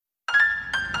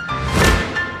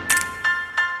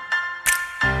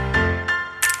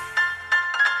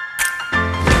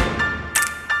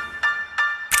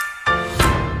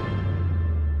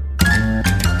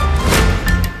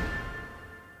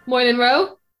Morning,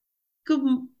 Ro.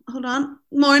 Hold on.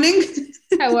 Morning.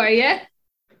 How are you?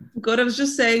 Good. I was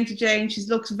just saying to Jane, she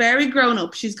looks very grown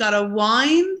up. She's got a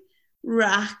wine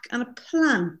rack and a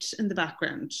plant in the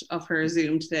background of her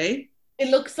Zoom today. It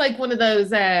looks like one of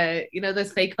those,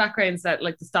 those fake backgrounds that,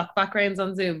 like the stock backgrounds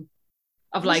on Zoom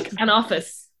of like an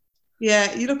office.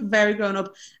 Yeah, you look very grown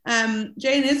up.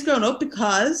 Jane is grown up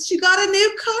because she got a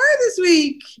new car this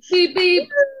week. Beep, beep.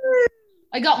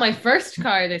 I got my first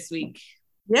car this week.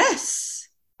 Yes.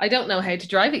 I don't know how to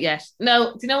drive it yet.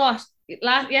 No, do you know what?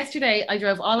 Yesterday, I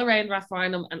drove all around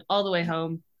Rathfarnham and all the way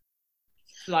home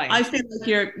flying. I feel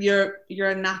like you're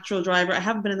a natural driver. I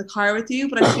haven't been in the car with you,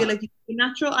 but I feel like you're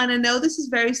natural. And I know this is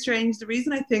very strange. The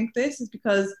reason I think this is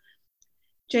because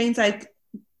Jane's like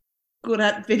good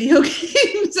at video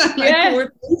games and like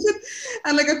coordination.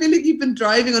 And like I feel like you've been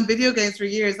driving on video games for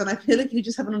years, and I feel like you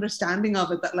just have an understanding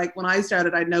of it that like when I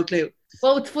started, I had no clue.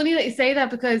 Well, it's funny that you say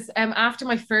that because after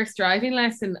my first driving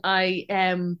lesson, I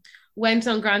went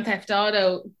on Grand Theft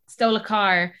Auto, stole a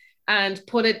car, and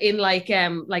put it in like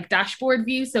dashboard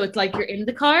view, so it's like you're in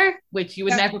the car, which you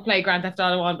would never play Grand Theft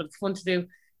Auto on, but it's fun to do.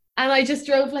 And I just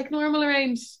drove like normal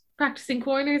around, practicing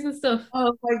corners and stuff.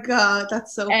 Oh my god,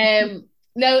 that's so.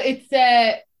 No, it's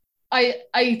I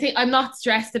think I'm not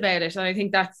stressed about it, and I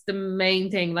think that's the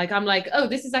main thing. Like I'm like, oh,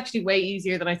 this is actually way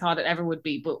easier than I thought it ever would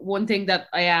be. But one thing that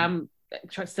I am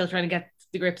still trying to get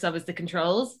the grips of is the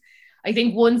controls. I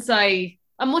think once I'm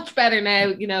much better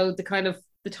now, the kind of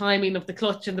the timing of the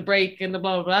clutch and the brake and the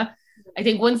blah blah blah. I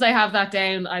think once I have that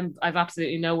down, I've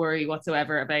absolutely no worry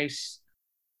whatsoever about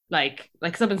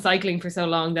because I've been cycling for so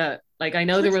long that like I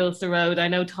know the rules to the road, I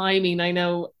know timing, I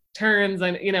know turns,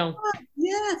 and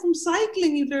Yeah, from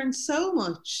cycling you've learned so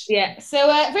much. Yeah, so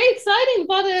very exciting.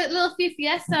 Bought a little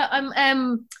Fiesta.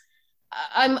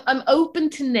 I'm open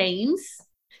to names.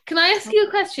 Can I ask you a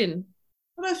question?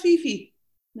 What about Fifi?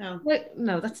 No. What?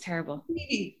 No, that's terrible.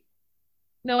 Phoebe.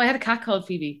 No, I had a cat called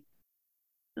Phoebe.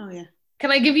 Oh yeah.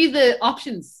 Can I give you the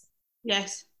options?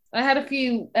 Yes. I had a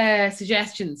few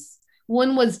suggestions.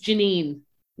 One was Janine.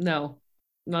 No,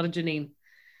 not a Janine.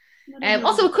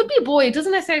 Also, it could be a boy. It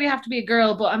doesn't necessarily have to be a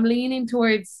girl, but I'm leaning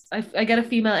towards. I get a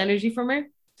female energy from her.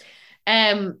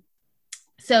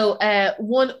 So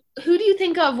one. Who do you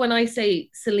think of when I say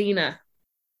Selena?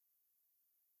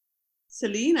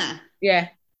 Selena. Yeah.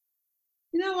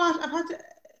 You know what?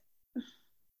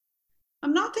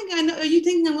 I'm not thinking. I know. Are you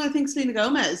thinking I'm going to think Selena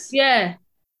Gomez? Yeah.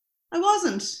 I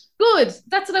wasn't. Good.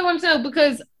 That's what I want to know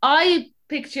because I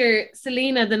picture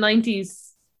Selena, the 90s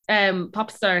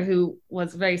pop star who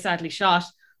was very sadly shot,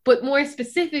 but more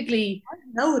specifically,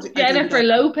 Jennifer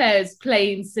Lopez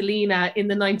playing Selena in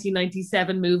the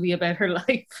 1997 movie about her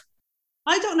life.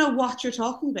 I don't know what you're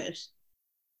talking about.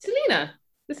 Selena,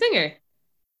 the singer.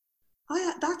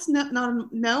 That's not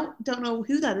no. Don't know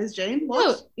who that is, Jane.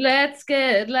 What? Oh, let's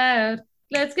get loud.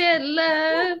 Let's get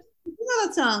loud. You know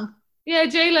that song? Yeah,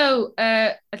 J-Lo,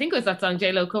 I think it was that song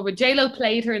J-Lo covered. J-Lo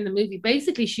played her in the movie.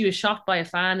 Basically, she was shot by a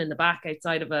fan in the back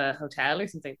outside of a hotel or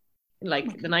something in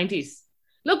like the 90s.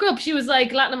 Look her up. She was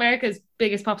like Latin America's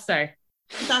biggest pop star.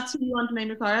 That's who you want to name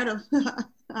your car out of.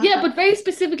 Yeah, but very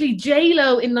specifically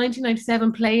J-Lo in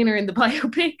 1997 playing her in the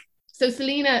biopic. So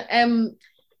Selena,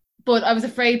 but I was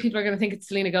afraid people are going to think it's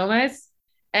Selena Gomez.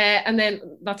 And then,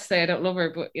 not to say I don't love her,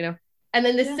 but And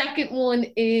then the second one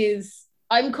is...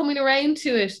 I'm coming around to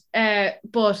it,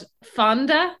 but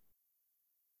Fonda.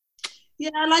 Yeah,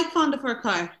 I like Fonda for a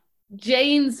car.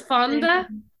 Jane's Fonda.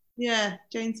 Yeah,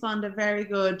 Jane's Fonda, very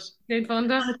good. Jane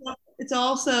Fonda. It's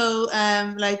also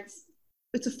like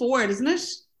it's a Ford, isn't it?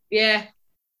 Yeah.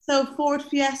 So Ford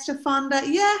Fiesta Fonda.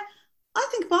 Yeah, I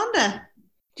think Fonda.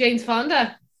 Jane's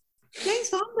Fonda. Jane's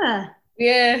Fonda.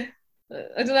 Yeah.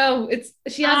 I don't know.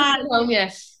 She hasn't come home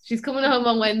yet. She's coming home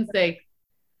on Wednesday.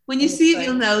 When you see it,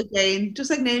 you'll know, Jane. Just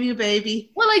like name your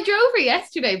baby. Well, I drove her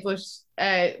yesterday, but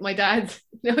my dad,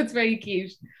 it's very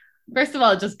cute. First of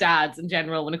all, just dads in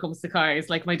general when it comes to cars.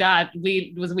 Like my dad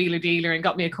was a wheeler dealer and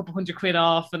got me a couple £100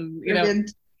 off,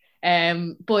 and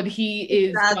but he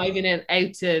is driving it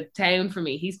out to town for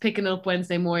me. He's picking up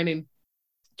Wednesday morning,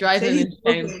 driving into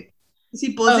town. Is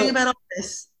he buzzing about all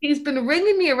this? He's been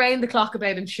ringing me around the clock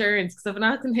about insurance because I've been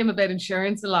asking him about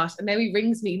insurance a lot, and now he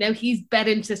rings me. Now he's bet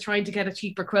into trying to get a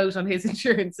cheaper quote on his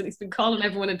insurance, and he's been calling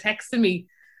everyone and texting me,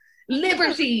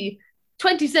 Liberty,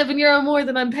 €27 more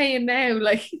than I'm paying now.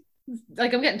 Like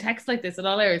I'm getting texts like this at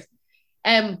all hours.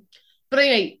 But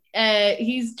anyway,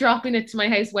 he's dropping it to my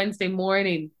house Wednesday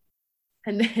morning,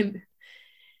 and then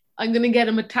I'm gonna get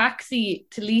him a taxi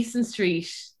to Leeson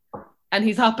Street, and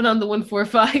he's hopping on the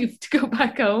 145 to go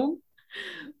back home.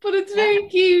 But it's very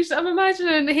cute. I'm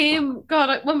imagining him.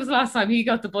 God, when was the last time he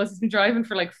got the bus? He's been driving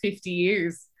for like 50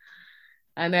 years.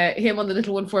 And him on the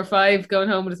little 145 going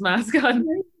home with his mask on.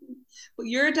 But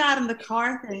your dad and the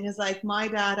car thing is like my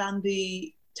dad and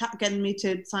the getting me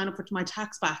to sign up for my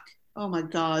tax back. Oh my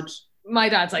God. My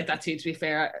dad's like that too, to be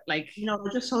fair. Like,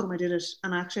 I just told him I did it.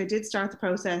 And actually I did start the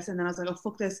process, and then I was like, oh,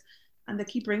 fuck this. And they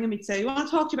keep ringing me to say, you want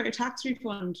to talk to you about your tax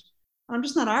refund? And I'm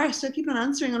just not arsed. I keep on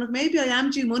answering. I'm like, maybe I am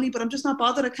due money, but I'm just not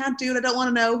bothered. I can't do it. I don't want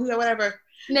to know who or whatever.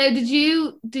 now, did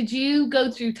you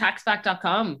go through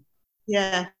taxback.com?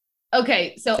 Yeah.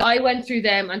 Okay, so I went through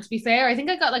them, and to be fair, I think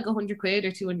I got like 100 quid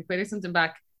or 200 quid or something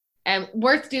back.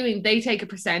 Worth doing. They take a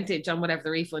percentage on whatever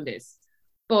the refund is.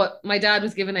 But my dad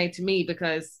was giving out to me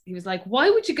because he was like, why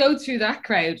would you go through that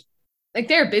crowd? Like,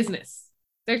 they're a business.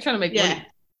 They're trying to make money.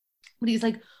 But he's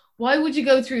like, why would you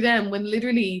go through them when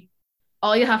literally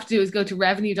all you have to do is go to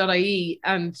revenue.ie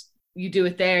and you do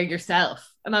it there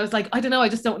yourself? And I was like, I don't know, I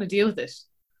just don't want to deal with it.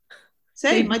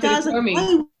 Same. My dad's like,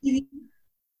 why would you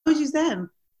use them?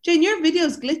 Jane, your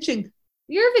video's glitching.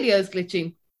 Your video's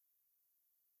glitching.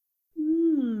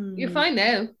 You're fine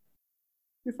now.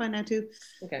 You're fine now too.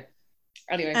 Okay.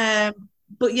 Anyway.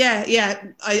 But yeah,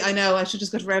 I know I should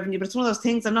just go to revenue, but it's one of those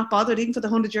things I'm not bothered. Even for the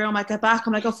 €100 I might get back,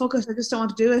 I'm like, oh fuck it, I just don't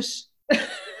want to do it. But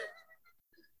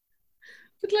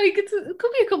like, it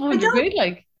could be a couple hundred quid,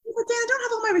 like. But then I don't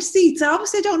have all my receipts. I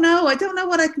obviously don't know. I don't know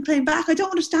what I can claim back. I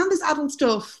don't understand this adult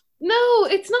stuff. No,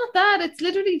 it's not that. It's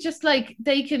literally just like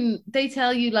they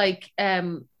tell you like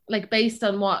based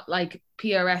on what like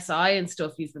PRSI and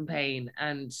stuff you've been paying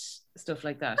and stuff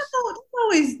like that. That's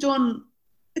always done.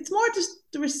 It's more just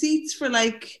the receipts for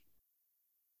like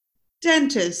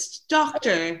dentist,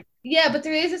 doctor. Yeah, but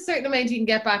there is a certain amount you can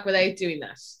get back without doing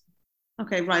that.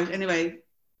 Okay, right. Anyway,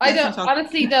 I don't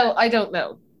honestly though. I don't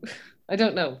know. I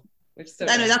don't know.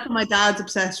 Anyway, that's what my dad's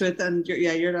obsessed with, and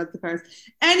your dad's the cars.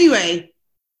 Anyway,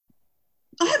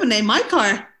 I haven't named my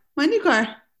car, my new car.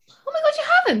 Oh my God, you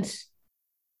haven't?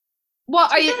 What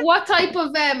type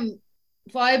of vibe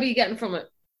are you getting from it?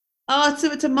 Oh,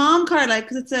 it's a mom car, like,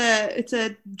 because it's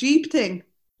a Jeep thing.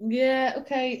 Yeah.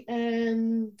 Okay.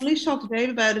 At least talk to Dave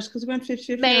about it because we went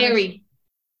 50-50. Mary.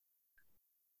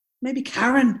 Maybe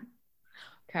Karen.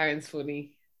 Karen's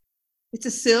funny. It's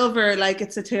a silver, like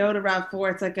it's a Toyota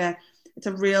RAV4. It's like it's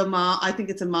a real mom. I think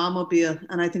it's a mom-mobile,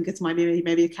 and I think it's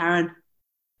maybe a Karen.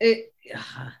 I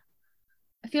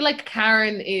feel like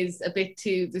Karen is a bit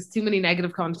too. There's too many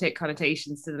negative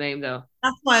connotations to the name, though.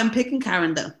 That's why I'm picking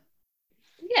Karen, though.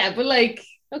 Yeah, but like,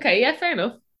 okay, yeah, fair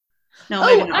enough. No,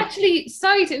 actually,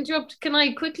 sorry to interrupt. Can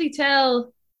I quickly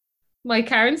tell my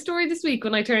Karen story this week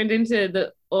when I turned into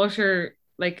the utter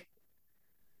like?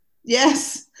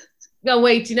 Yes. No,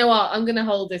 wait. You know what? I'm gonna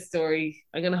hold this story.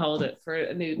 I'm gonna hold it for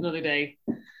another day.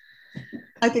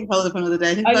 I think hold it for another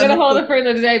day. I'm gonna hold it for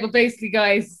another day. But basically,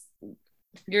 guys,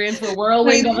 you're into a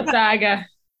whirlwind of a saga.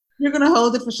 You're gonna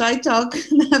hold it for Shite Talk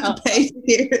and have to pay to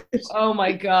hear it. Oh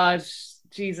my God,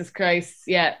 Jesus Christ!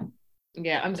 Yeah.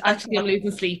 I'm losing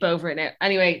sleep over it now.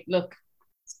 Anyway, look.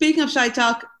 Speaking of Shite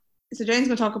Talk, so Jane's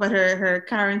going to talk about her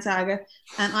Karen saga,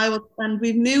 and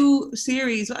we've new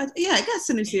series. Yeah, I guess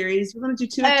a new series. We're going to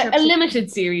do two. A limited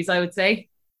series, I would say.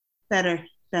 Better.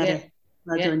 Yeah.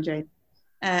 Well done, Jane.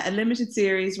 A limited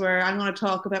series where I'm going to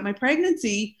talk about my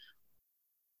pregnancy.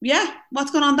 Yeah,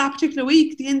 what's going on that particular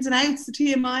week, the ins and outs, the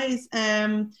TMIs.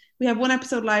 We have one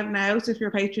episode live now, so if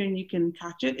you're a patron, you can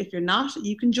catch it. If you're not,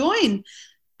 you can join.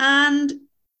 And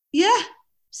yeah,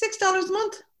 $6 a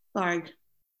month, Barg.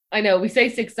 I know we say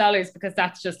 $6 because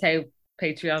that's just how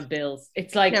Patreon bills.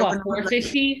 It's like what,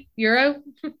 €450?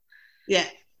 Yeah,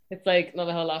 it's like not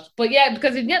a whole lot, but yeah,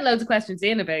 because we get loads of questions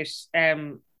in about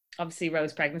obviously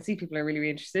Rose's pregnancy. People are really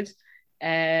interested.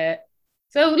 So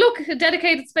look, a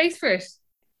dedicated space for it.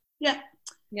 Yeah.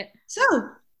 So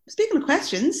speaking of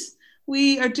questions,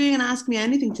 we are doing an Ask Me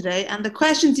Anything today, and the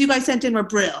questions you guys sent in were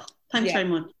brill. Thanks very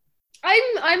much.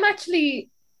 I'm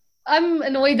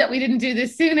annoyed that we didn't do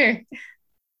this sooner.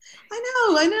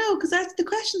 I know, because the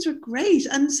questions were great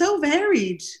and so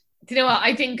varied. Do you know what?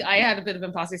 I think I had a bit of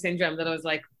imposter syndrome that I was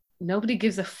like, nobody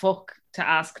gives a fuck to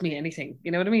ask me anything.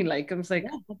 You know what I mean? Like, I was like,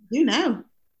 you know.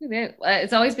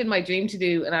 It's always been my dream to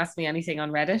do an Ask Me Anything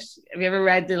on Reddit. Have you ever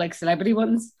read the like celebrity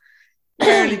ones?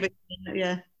 Barely, but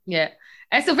yeah. Yeah.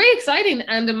 So very exciting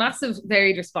and a massive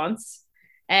varied response.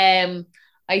 I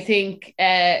think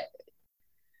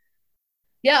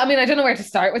yeah, I mean, I don't know where to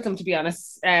start with them, to be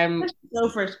honest. Go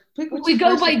for it. Will we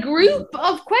go by group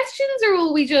of questions, or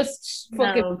will we just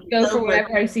go for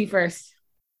whatever I see first?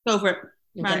 Go for it.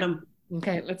 Okay. Random.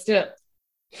 Okay, let's do it.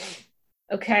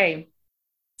 Okay.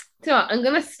 So I'm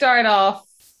going to start off.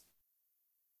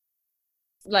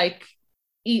 like,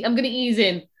 I'm going to ease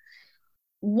in.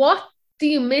 What do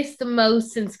you miss the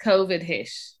most since COVID hit?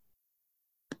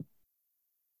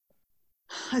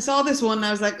 I saw this one and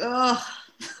I was like, oh,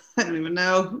 I don't even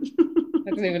know. I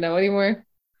don't even know anymore.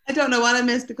 I don't know what I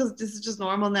miss because this is just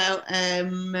normal now.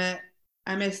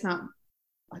 I miss not,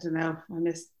 I don't know, I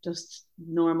miss just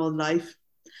normal life.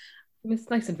 It's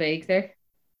nice and vague there.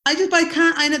 I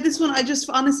can't, I know this one, I just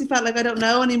honestly felt like I don't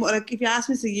know anymore. Like, if you asked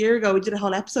me this a year ago, we did a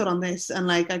whole episode on this, and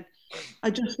like, I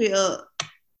just feel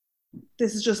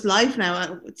this is just life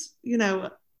now. It's, do you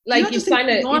Like not just think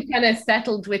it's normal? you've kind of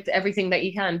settled with everything that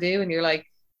you can do, and you're like,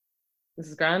 this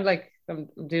is grand. Like I'm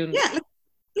doing. Yeah,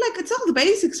 like it's all the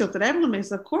basic stuff that everyone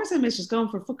misses. Of course, I miss just going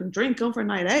for a fucking drink, going for a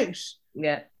night out,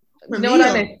 Yeah. for Do a you know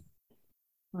what I meal.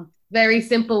 miss? Very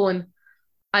simple one.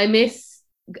 I miss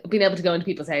being able to go into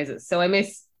people's houses. So I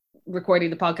miss recording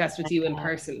the podcast with you in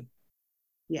person.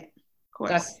 Yeah, of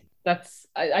course.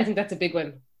 I think that's a big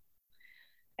one.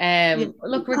 Yeah,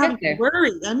 Look, we're not getting having to there.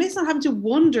 worry. I miss not having to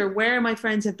wonder where my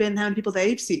friends have been, how many people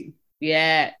they've seen.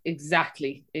 Yeah,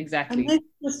 exactly, I exactly. miss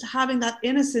just having that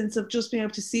innocence of just being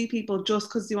able to see people just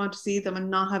because you want to see them and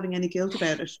not having any guilt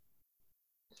about it.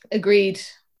 Agreed.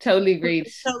 Totally We're agreed.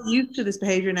 so used to this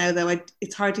behavior now, though,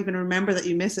 it's hard to even remember that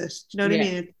you miss it. Do you know what I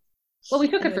Yeah. mean? Well, we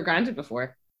took it for granted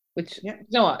before, which, Yeah. you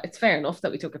know what, it's fair enough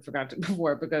that we took it for granted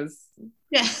before because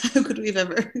Yeah. How could we have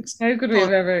ever how could we have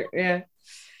thought? ever, yeah.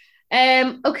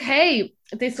 Okay,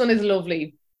 this one is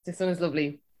lovely. This one is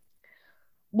lovely.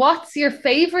 What's your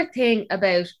favorite thing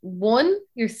about one,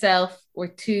 yourself, or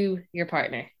two, your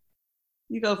partner?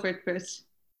 You go for it first.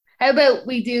 How about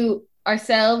we do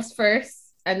ourselves first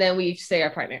and then we each say our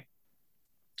partner?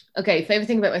 Okay, favorite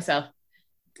thing about myself.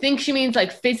 Think she means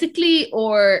like physically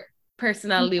or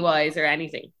personality wise or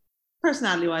anything?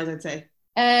 Personality wise, I'd say.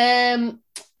 Um,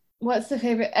 what's the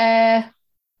favorite?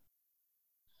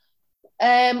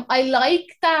 I like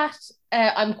that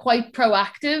I'm quite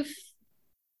proactive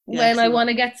Yeah, when I want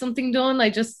to get something done. I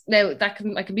just now that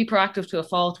I can be proactive to a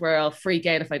fault where I'll freak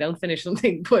out if I don't finish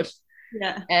something, but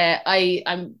yeah.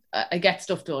 I get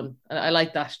stuff done. I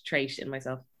like that trait in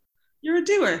myself. You're a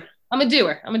doer. I'm a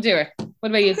doer. I'm a doer. What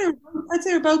about you? I'd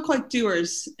say we're both quite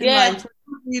doers in Yeah, life.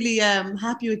 We're not really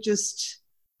happy with just,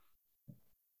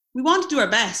 we want to do our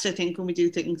best, I think, when we do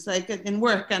things like in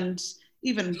work and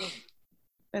even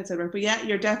outside work. But yeah,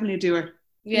 you're definitely a doer.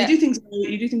 yeah.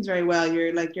 You do things very well.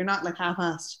 You're not like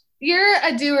half-assed. You're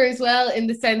a doer as well in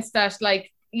the sense that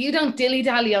like you don't dilly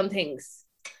dally on things.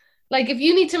 Like if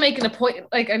you need to make an appointment,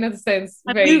 like I know this sounds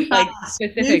And very move like fast,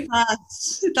 move specific.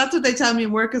 fast. That's what they tell me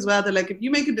in work as well. They're like, if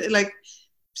you make it like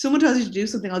someone tells you to do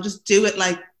something, I'll just do it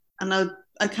like, and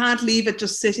I can't leave it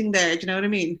just sitting there. Do you know what I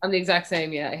mean? I'm the exact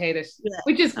same. Yeah, I hate it. Yeah.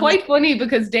 Which is I'm like, quite funny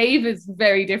because Dave is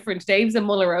very different. Dave's a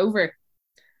muller over.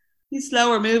 he's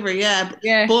slower mover, yeah.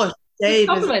 Yeah, But it's a Dave is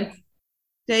compliment.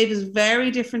 Dave is very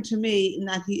different to me in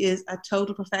that he is a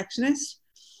total perfectionist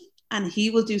and he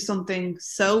will do something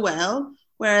so well.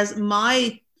 Whereas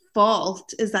my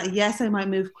fault is that yes, I might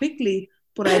move quickly,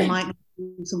 but I might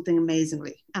do something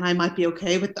amazingly, and I might be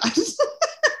okay with that. Do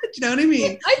you know what I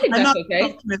mean? I think I'm that's not a okay.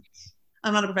 perfectionist.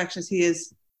 I'm not a perfectionist. He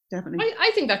is definitely.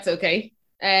 I think that's okay.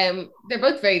 They're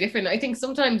both very different. I think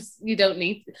sometimes you don't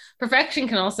need perfection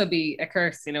can also be a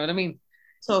curse. You know what I mean?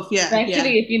 So yeah, yeah,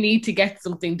 Especially if you need to get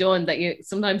something done that you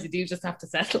sometimes you do just have to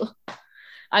settle.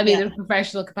 I mean, in yeah. a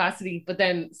professional capacity, but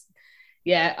then,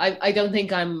 yeah, I don't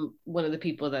think I'm one of the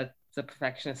people that's a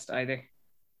perfectionist either.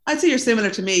 I'd say you're similar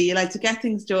to me. You like to get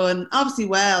things done, obviously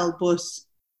well, but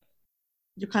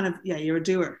you're kind of yeah, you're a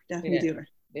doer, definitely Yeah, a doer.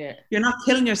 yeah, You're not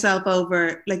killing yourself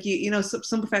over like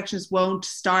some perfectionists won't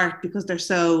start because they're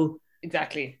so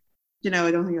exactly. I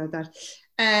don't think like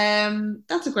that.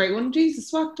 That's a great one.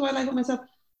 Jesus, what do I like about myself?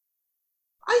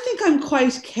 I think I'm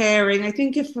quite caring. I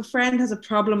think if a friend has a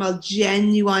problem, I'll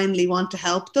genuinely want to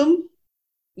help them.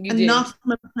 You And do. not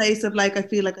from a place of like, I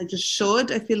feel like I just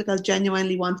should. I feel like I'll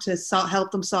genuinely want to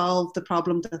help them solve the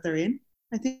problem that they're in.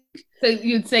 I think So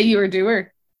you'd say you're a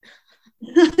doer.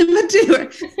 I'm a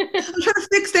doer. Yeah, I'm trying to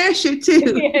fix their shit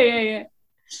too. yeah, yeah.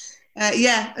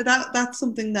 Yeah, that's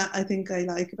something that I think I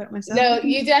like about myself. I No, think.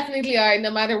 you definitely are.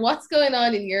 No matter what's going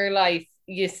on in your life,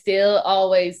 you still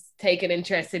always take an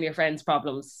interest in your friends'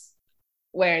 problems.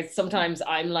 Whereas sometimes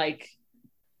I'm like,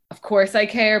 of course I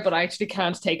care, but I actually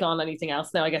can't take on anything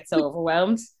else now. I get so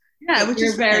overwhelmed. Yeah, But which you're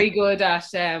is fair. very good at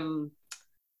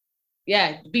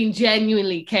yeah, being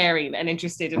genuinely caring and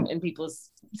interested in people's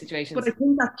But situations. I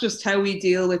think that's just how we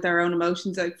deal with our own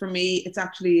emotions. Like for me, it's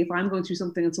actually if I'm going through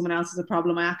something and someone else has a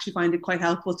problem, I actually find it quite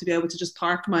helpful to be able to just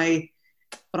park my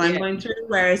what I'm Yeah. going through.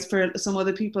 Whereas for some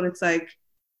other people, it's like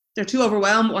they're too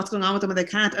overwhelmed with what's going on with them and they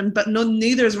can't. And but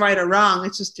neither is right or wrong.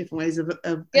 It's just different ways of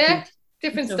I Yeah, think.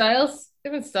 different So styles.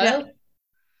 Different yeah, styles.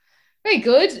 Very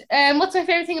good. What's my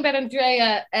favorite thing about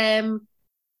Andrea?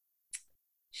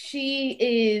 She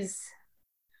is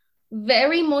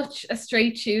very much a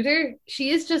straight shooter.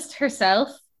 She is just herself,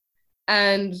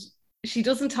 and she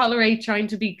doesn't tolerate trying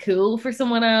to be cool for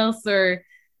someone else,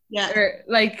 yeah, or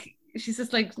like she's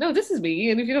just like, no, this is me,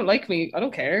 and if you don't like me, I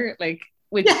don't care. Like,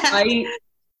 which yeah. I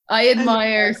I love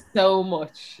admire that. so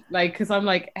much. Like, because I'm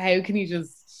like, how can you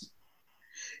just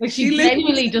like She she literally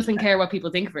genuinely doesn't care what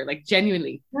people think of her, like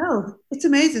genuinely. no, it's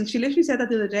amazing. She literally said that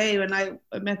the other day when I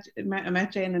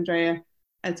met Jane and Andrea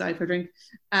outside for a drink,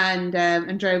 and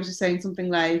Andrea was just saying something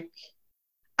like,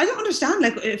 "I don't understand.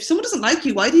 Like, if someone doesn't like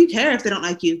you, why do you care if they don't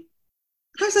like you?"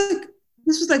 I was like,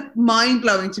 "This was like mind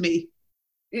blowing to me."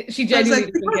 She I was genuinely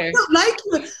like, doesn't "What, care. not like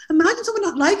you? Imagine someone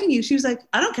not liking you." She was like,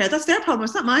 "I don't care. That's their problem.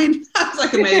 It's not mine." I was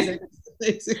like, "Amazing."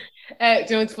 Amazing. Do you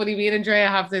know what's funny? Me and Andrea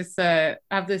have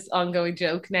this ongoing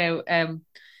joke now.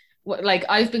 Like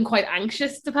I've been quite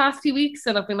anxious the past few weeks,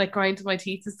 and I've been like grinding my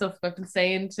teeth and stuff. I've been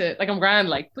saying to like I'm grand,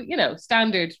 like, but you know,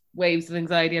 standard waves of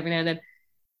anxiety every now and then.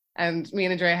 And me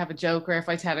and Andrea have a joke where if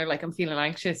I tell her like I'm feeling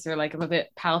anxious or like I'm a bit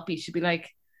palpy, she'd be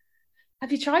like,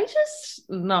 "Have you tried just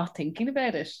not thinking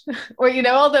about it?" Or you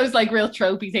know, all those like real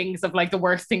tropey things of like the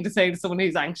worst thing to say to someone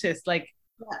who's anxious, like,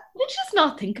 Yeah. let's just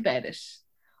not think about it.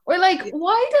 Or like, Yeah.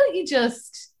 why don't you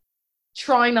just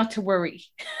try not to worry?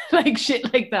 Like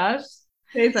shit like that.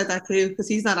 Dave's like that too because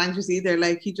he's not anxious either.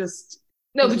 Like he just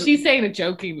No, but doesn't. she's saying it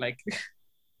joking, like,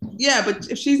 Yeah,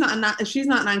 but if she's not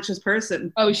an anxious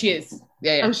person, oh, she is.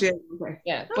 Yeah, oh yeah. shit, okay.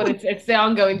 Yeah. But Oh, it's the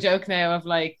ongoing joke now of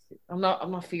like, I'm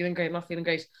not feeling great, I'm not feeling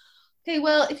great. Okay,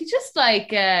 well, if you just like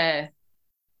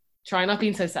try not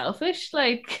being so selfish,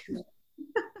 like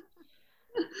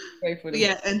very but funny.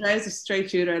 yeah, Andrea's a straight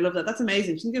shooter. I love that. That's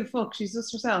amazing. She doesn't give a fuck. She's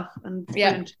just herself, and it's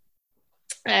Yeah.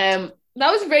 brilliant.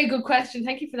 That was a very good question.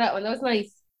 Thank you for that one. That was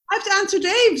nice. I have to answer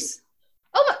Dave's.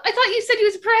 Oh, I thought you said he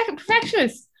was a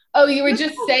perfectionist. Oh, you were No.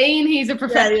 just saying he's a Yeah,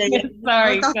 yeah, yeah. perfectionist. No,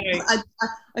 Sorry, sorry.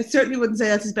 I certainly wouldn't say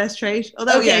that's his best trait.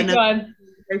 Although, yeah, Okay, no. go on.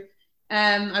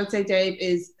 I would say Dave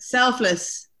is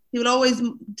selfless. He will always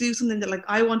do something that like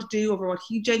I want to do over what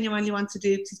he genuinely wants to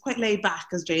do. Because he's quite laid back,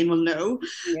 as Jane will know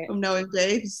Yeah. from knowing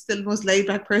Dave. He's still the most laid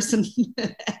back person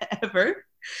ever.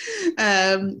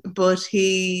 But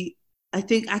I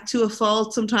think, act to a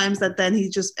fault sometimes that then he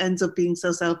just ends up being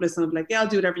so selfless and I'm like, yeah, I'll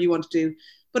do whatever you want to do.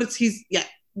 But yeah,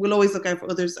 will always look out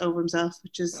for others over himself,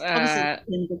 which is obviously Uh,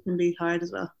 can be hard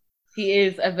as well. he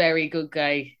is a very good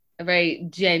guy, a very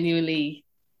genuinely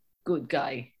good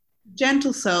guy,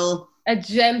 Gentle soul, a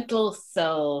gentle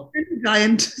soul.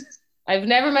 giant. I've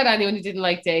never met anyone who didn't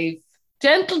like Dave.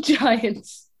 Gentle giant.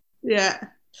 Yeah,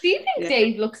 Do you think yeah,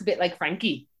 Dave looks a bit like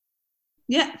Frankie?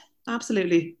 yeah,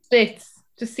 absolutely. Bits.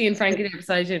 Just seeing Frankie there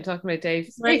beside you and talking about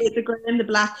Dave. Bits. The grey and the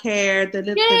black hair, they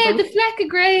Yeah, both, the fleck of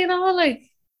grey and all, like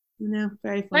very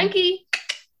funny. Frankie.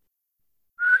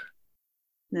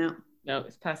 No, No,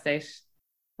 it's past eight.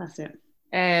 that's it.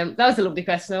 That was a lovely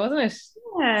question, though, wasn't it?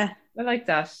 Yeah, I like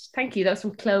that. Thank you. That was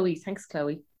from Chloe. Thanks,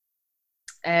 Chloe.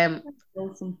 Um,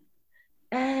 awesome.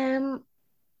 um,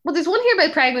 well, there's one here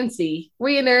about pregnancy. Were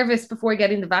you nervous before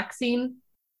getting the vaccine?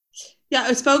 Yeah,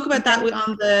 I spoke about that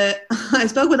on the I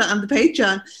spoke about that on the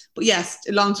Patreon. But yes,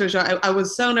 long story short, I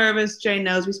was so nervous. Jane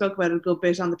knows we spoke about it a good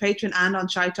bit on the Patreon and on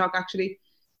Shy Talk actually.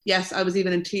 Yes, I was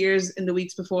even in tears in the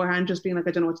weeks beforehand, just being like,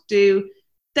 I don't know what to do.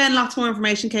 Then lots more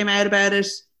information came out about it.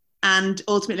 And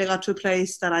ultimately I got to a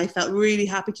place that I felt really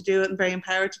happy to do it and very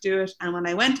empowered to do it. And when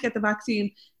I went to get the vaccine,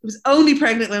 it was only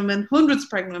pregnant women, hundreds of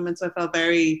pregnant women. So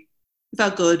it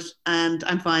felt good and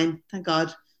I'm fine, thank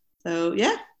God. So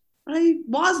yeah, I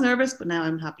was nervous, but now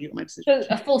I'm happy with my decision. So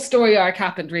a full story arc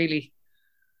happened, really.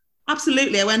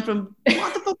 Absolutely. I went from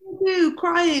what the fuck do I do,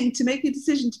 crying to making a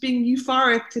decision to being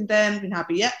euphoric and then being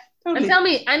happy. Yeah, And totally. tell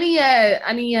me, any side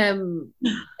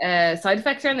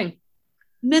effects or anything?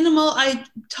 Minimal. I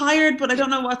tired, but I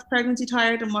don't know what's pregnancy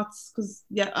tired and what's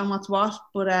what.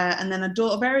 But and then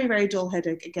a very very dull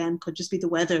headache again could just be the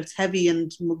weather. It's heavy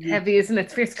and muggy. Heavy, isn't it?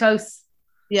 It's fierce close.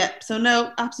 Yeah. So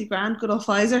no, absolutely grand. Good old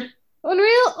Pfizer.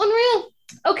 Unreal, unreal.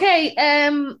 Okay,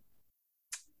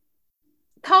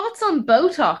 thoughts on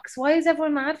Botox? Why is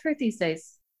everyone mad for it these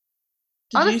days?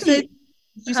 Did you say? Honestly, Did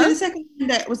you say huh? the second line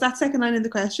there? Was that second line in the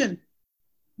question?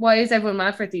 Why is everyone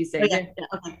mad for it these Oh days? yeah. Yeah. Yeah.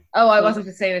 Okay. Oh, I Cool. wasn't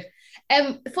just saying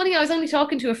it. Funny, I was only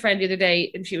talking to a friend the other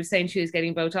day, and she was saying she was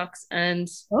getting Botox, and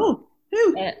Oh,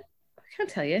 who? I can't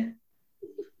tell you.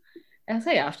 I'll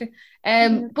say after.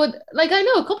 Yeah. But like I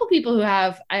know a couple people who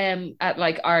have at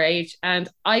like our age, and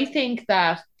I think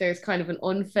that there's kind of an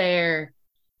unfair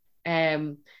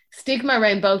stigma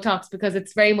around Botox because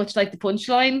it's very much like the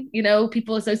punchline, you know,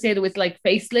 people associate it with like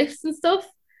facelifts and stuff.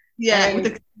 Yeah, with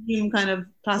extreme kind of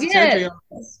plastic Yeah, surgery.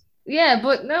 yeah,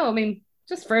 but no, I mean,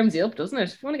 just firms you up, doesn't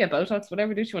it? If you want to get Botox,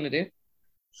 whatever do you want to do?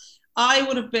 I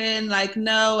would have been like,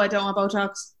 no, I don't want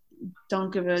Botox.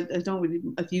 Don't give it. I don't really.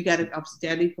 If you get it, obviously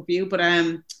deadly for you. But I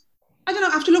don't know.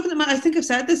 After looking at I think I've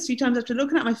said this a few times. After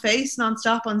looking at my face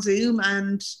nonstop on Zoom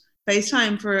and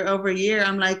FaceTime for over a year,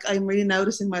 I'm like, I'm really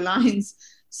noticing my lines.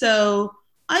 So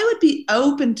I would be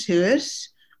open to it.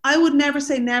 I would never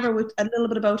say never with a little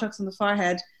bit of Botox on the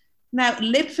forehead. Now,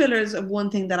 lip fillers are one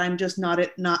thing that I'm just not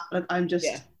like I'm Yeah.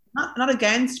 just not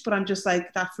against, but I'm just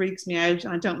like that freaks me out,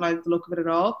 and I don't like the look of it at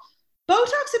all.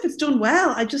 Botox, if it's done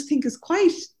well, I just think is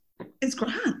grand.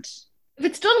 If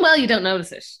it's done well, you don't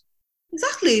notice it.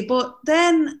 Exactly, but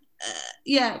then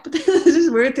yeah, but then there's this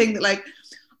weird thing that like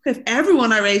if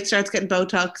everyone our age starts getting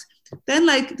Botox, then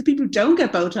like the people who don't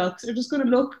get Botox are just going to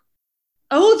look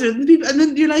older than the people, and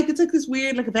then you're like, it's like this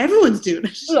weird, like if everyone's doing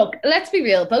it. Look, let's be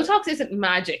real. Botox isn't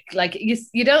magic. Like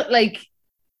you don't like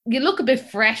you look a bit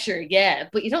fresher, yeah,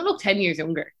 but you don't look 10 years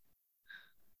younger.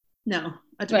 No,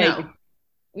 I don't Like, know.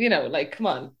 you know, like come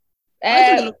on.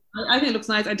 I think it looks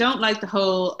nice. I don't like the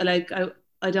whole like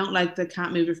I don't like the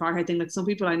can't move your forehead thing. Like some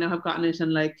people I know have gotten it,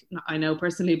 and like I know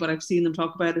personally, but I've seen them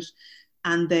talk about it,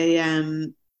 and they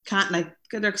can't like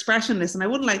they're expressionless, and I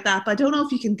wouldn't like that. But I don't know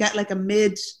if you can get like a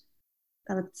mid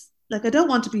that it's like I don't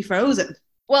want to be frozen.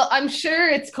 Well, I'm sure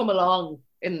it's come along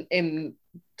in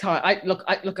time. I look.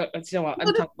 You know what? I'm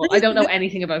talking about. I don't know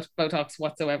anything about Botox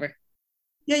whatsoever.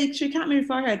 Yeah, you can't move your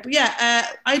forehead, but yeah,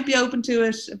 I'd be open to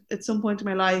it at some point in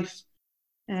my life.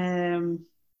 Um,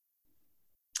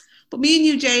 but me and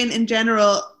you, Jane, in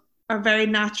general, are very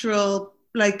natural.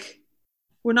 Like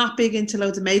we're not big into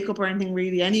loads of makeup or anything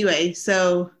really, anyway.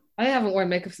 So I haven't worn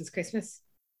makeup since Christmas.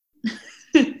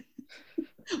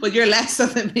 well, you're less so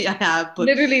than me. I have, but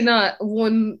literally not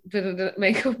one bit of the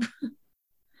makeup.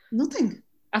 nothing.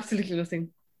 Absolutely nothing.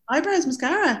 Eyebrows,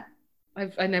 mascara.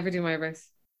 I never do my eyebrows.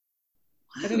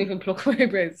 Wow. I don't even pluck my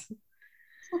eyebrows.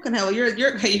 Fucking hell, you're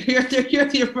right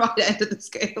end of the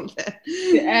scale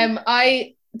then.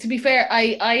 To be fair,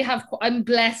 I'm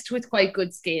blessed with quite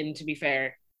good skin, to be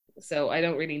fair. So I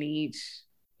don't really need,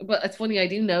 but it's funny, I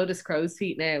do notice crow's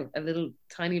feet now a little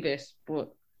tiny bit,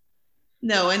 but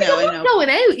no, I know. Going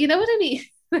out, you know what I mean?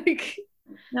 Like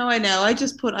no, I know. I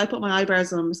put my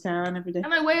eyebrows on mascara on every day.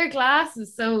 And I wear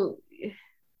glasses, so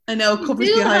I know it covers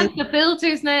the eyes. The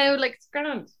filters now, like it's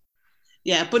grand.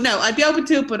 Yeah, but no, I'd be open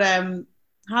to it, but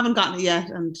haven't gotten it yet,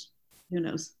 and who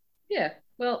knows? Yeah,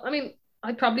 well, I mean,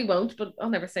 I probably won't, but I'll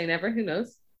never say never. Who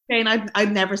knows? Jane,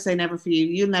 I'd never say never for you.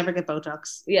 You'll never get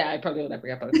Botox. Yeah, I probably will never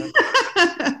get Botox.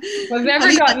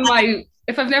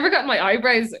 If I've never gotten my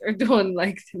eyebrows done,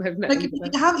 like I've never. Like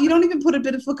you don't even put a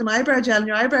bit of fucking eyebrow gel in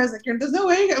your eyebrows. Like there's no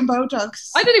way you're getting Botox.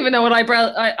 I don't even know what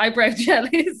eyebrow gel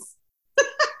is.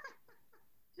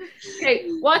 Okay,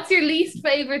 what's your least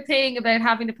favorite thing about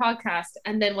having a podcast,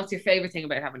 and then what's your favorite thing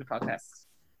about having a podcast?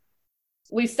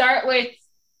 We start with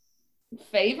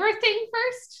favorite thing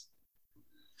first.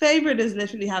 Favorite is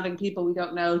literally having people we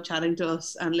don't know chatting to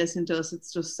us and listening to us.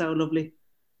 It's just so lovely.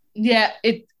 Yeah,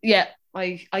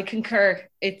 I concur.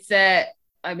 It's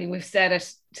I mean, we've said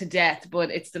it to death, but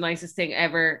it's the nicest thing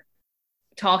ever.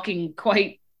 Talking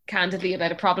quite candidly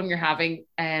about a problem you're having,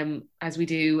 as we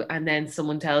do, and then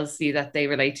someone tells you that they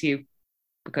relate to you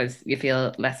because you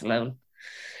feel less alone.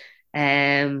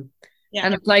 And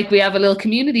it's like we have a little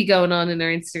community going on in our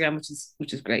Instagram,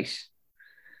 which is great.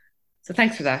 So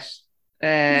thanks for that.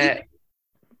 The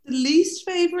least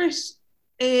favorite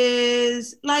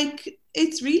is like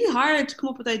it's really hard to come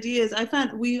up with ideas. I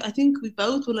think we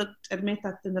both will admit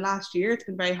that in the last year it's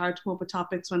been very hard to come up with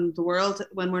topics when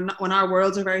our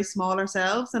worlds are very small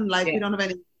ourselves, and like we don't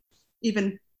have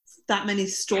even that many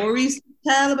stories to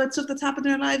tell about stuff that's happened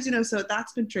in our lives, you know. So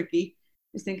that's been tricky.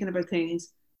 Is thinking about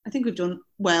things. I think we've done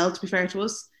well, to be fair to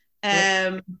us.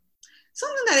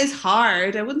 Something that is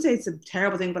hard. I wouldn't say it's a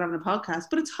terrible thing about having a podcast,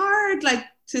 but it's hard, like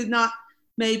to not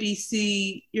maybe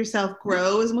see yourself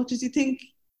grow as much as you think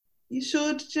you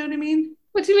should. Do you know what I mean?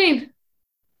 What do you mean?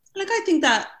 Like I think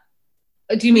that.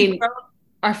 Do you mean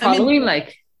our following?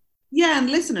 Like, yeah, and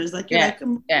listeners. Like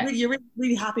you're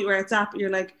really happy where it's at, but you're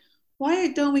like, why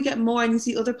don't we get more? And you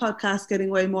see other podcasts getting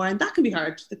way more, and that can be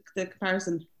hard. The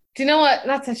comparison. Do you know what?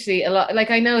 That's actually a lot.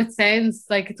 Like, I know it sounds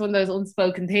like it's one of those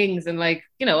unspoken things. And like,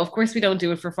 you know, of course we don't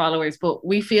do it for followers, but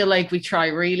we feel like we try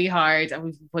really hard and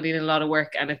we've put in a lot of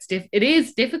work, and it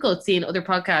is difficult seeing other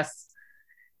podcasts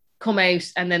come out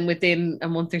and then within a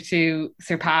month or two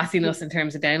surpassing us in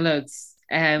terms of downloads.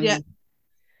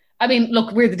 I mean,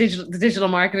 look, we're the digital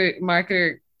marketer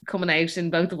coming out in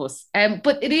both of us.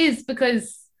 But it is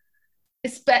because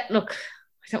look,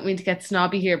 I don't mean to get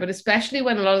snobby here, but especially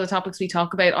when a lot of the topics we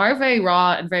talk about are very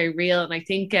raw and very real. And I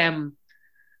think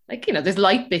like, you know, there's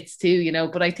light bits too, you know,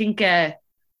 but I think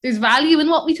there's value in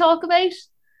what we talk about.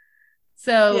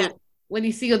 So when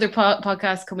you see other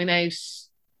podcasts coming out,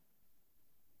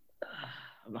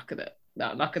 I'm not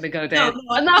gonna go down.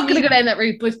 No, I'm not gonna go down that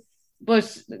route.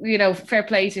 But you know, fair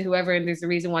play to whoever, and there's a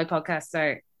reason why podcasts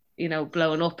are, you know,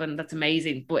 blowing up, and that's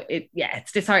amazing. But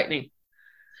it's disheartening.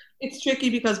 It's tricky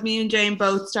because me and Jane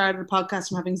both started a podcast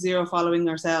from having zero following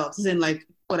ourselves, as in like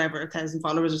whatever, 1,000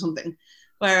 followers or something.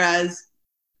 Whereas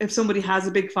if somebody has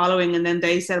a big following and then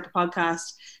they set up a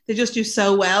podcast, they just do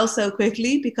so well so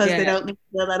quickly because they don't need to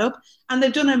build that up. And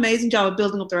they've done an amazing job of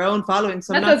building up their own following.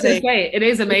 So I'm not saying it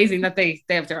is amazing that they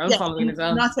have their own following as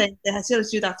well. I'm not saying they still have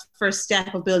to do that first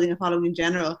step of building a following in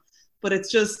general, but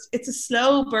it's a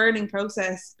slow burning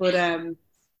process. But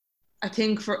I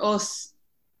think for us,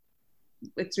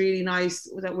 it's really nice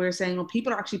that we're saying, well,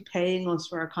 people are actually paying us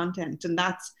for our content. And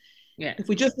that's, if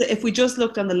we just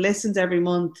looked on the listens every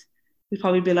month, we'd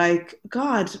probably be like,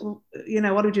 God, you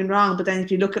know, what are we doing wrong? But then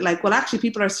if you look at like, well, actually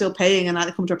people are still paying and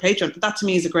they come to our Patreon. That to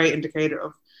me is a great indicator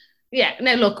of. Yeah.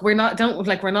 Now look, we're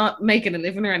not making a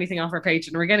living or anything off our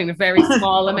Patreon. We're getting a very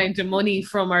small amount of money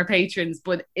from our patrons,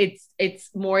 but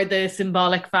it's more the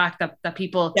symbolic fact that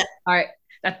people are,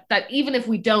 that even if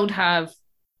we don't have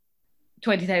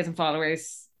 20,000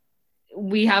 followers,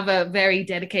 we have a very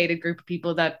dedicated group of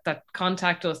people that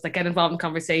contact us, that get involved in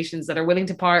conversations, that are willing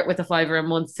to part with a $5 a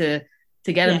month to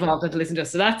get involved and to listen to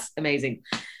us. So that's amazing.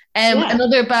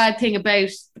 Another bad thing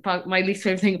about my least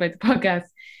favorite thing about the podcast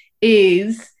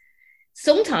is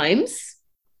sometimes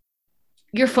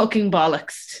you're fucking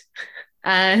bollocksed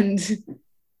and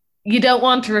you don't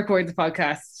want to record the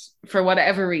podcast for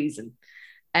whatever reason.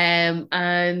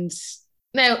 And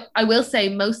now I will say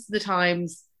most of the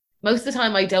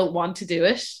time I don't want to do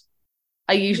it.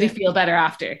 I usually feel better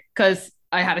after because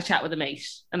I had a chat with a mate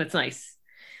and it's nice.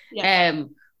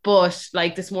 But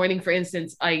like this morning, for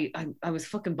instance, I was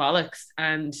fucking bollocks,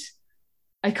 and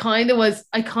I kind of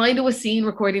was seen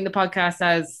recording the podcast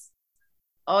as,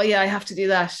 oh yeah, I have to do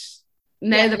that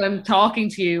now that I'm talking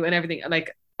to you and everything.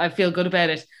 Like I feel good about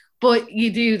it. But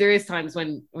there is times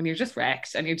when you're just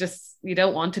wrecked and you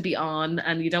don't want to be on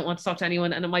and you don't want to talk to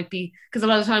anyone. And it might be because a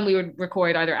lot of the time we would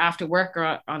record either after work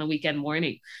or on a weekend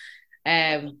morning.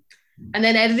 And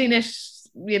then editing it,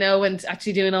 you know, and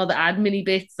actually doing all the admin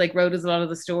bits, like Ro does a lot of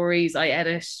the stories, I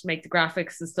edit, make the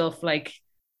graphics and stuff. Like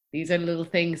these are little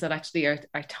things that actually are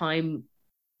time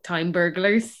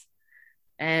burglars.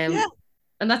 And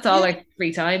that's all like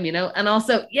free time, you know. And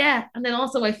also, and then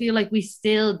also I feel like we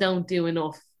still don't do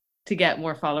enough to get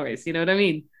more followers, you know what I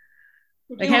mean?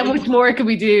 Like how much more can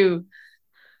we do?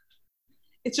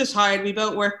 It's just hard. We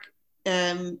both work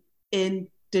in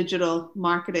digital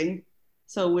marketing,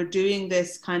 so we're doing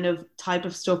this kind of type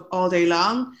of stuff all day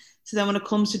long. So then when it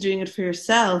comes to doing it for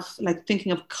yourself, like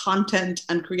thinking of content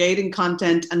and creating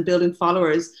content and building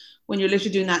followers, when you're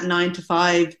literally doing that 9 to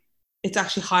 5, it's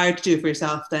actually hard to do it for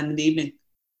yourself then in the evening.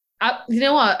 You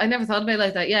know what? I never thought about it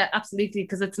like that. Yeah, absolutely.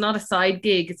 Because it's not a side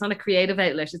gig. It's not a creative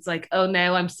outlet. It's like, oh,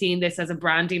 now I'm seeing this as a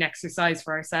branding exercise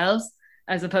for ourselves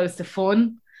as opposed to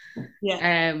fun.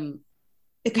 Yeah.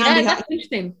 It can be that's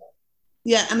interesting.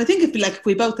 Yeah. And I think if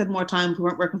we both had more time, if we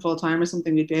weren't working full time or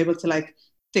something, we'd be able to like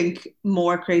think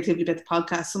more creatively about the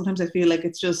podcast. Sometimes I feel like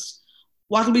it's just,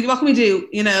 what can we do?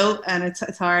 You know, and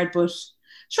it's hard, but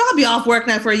sure, I'll be off work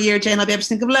now for a year, Jane. I'll be able to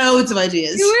think of loads of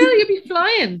ideas. You will, you'll be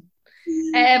flying.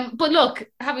 But look,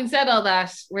 having said all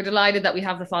that, we're delighted that we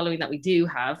have the following that we do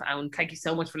have, and thank you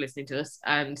so much for listening to us.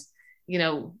 And you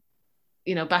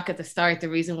know, back at the start, the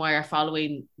reason why our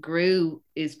following grew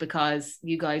is because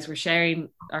you guys were sharing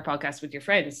our podcast with your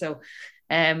friends. So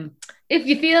if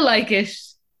you feel like it,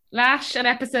 lash an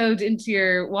episode into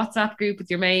your WhatsApp group with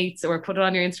your mates or put it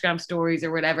on your Instagram stories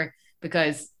or whatever,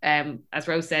 because as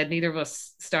Rose said, neither of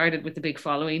us started with the big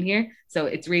following here, so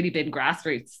it's really been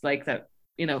grassroots like that.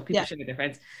 You know, people should be their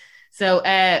friends. So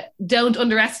don't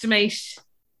underestimate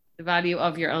the value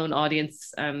of your own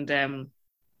audience, and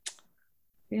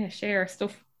share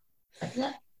stuff.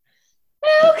 Yeah.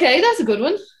 Okay, that's a good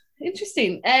one.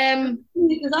 Interesting.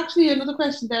 There's actually another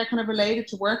question there kind of related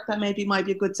to work that maybe might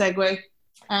be a good segue.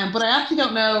 But I actually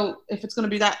don't know if it's going to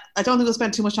be that. I don't think we'll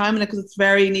spend too much time on it because it's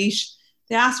very niche.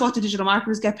 They asked, what do digital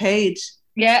marketers get paid?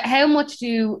 Yeah, how much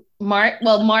do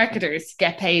marketers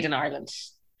get paid in Ireland?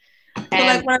 So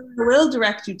like what I will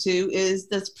direct you to is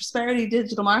this Prosperity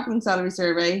Digital Marketing Salary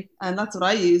Survey, and that's what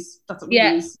I use. That's what we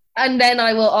use. And then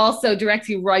I will also direct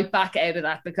you right back out of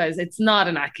that because it's not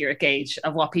an accurate gauge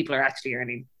of what people are actually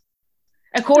earning.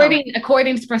 According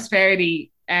to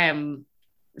Prosperity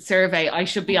survey, I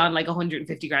should be on like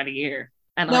 150 grand a year.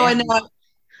 And No, I know.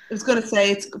 I was going to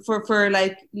say it's for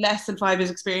like less than 5 years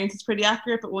experience, it's pretty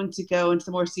accurate. But once you go into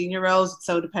the more senior roles, it's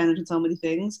so dependent on so many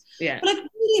things. Yeah. But like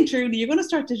really and truly, you're going to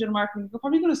start digital marketing. You're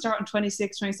probably going to start on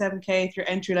 26, 27K if you're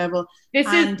entry level.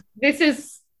 This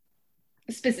is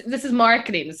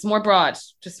marketing. It's more broad.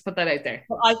 Just to put that out there.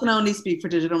 Well, I can only speak for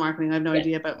digital marketing. I have no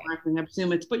idea about marketing. I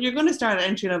presume it's, but you're going to start at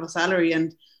entry level salary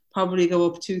and probably go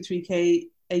up 2, 3K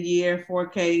a year,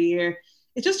 4K a year.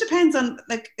 It just depends on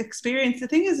like experience. The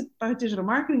thing is about digital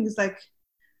marketing is like,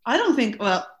 I don't think,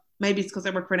 well, maybe it's because I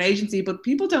work for an agency, but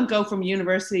people don't go from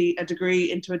university, a degree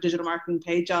into a digital marketing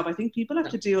paid job. I think people have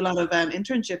to do a lot of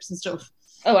internships and stuff.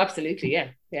 Oh, absolutely. Yeah.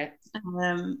 Yeah.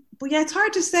 But yeah, it's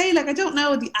hard to say. Like, I don't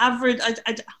know the average.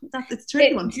 It's a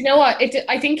tricky one. Do you know what?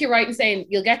 I think you're right in saying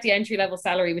you'll get the entry level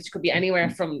salary, which could be anywhere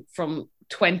from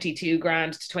 22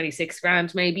 grand to 26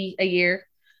 grand, maybe a year.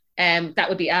 That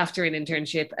would be after an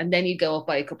internship. And then you go up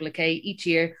by a couple of K each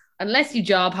year, unless you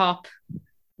job hop,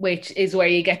 which is where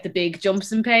you get the big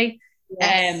jumps in pay.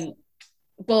 Yes.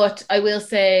 But I will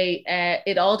say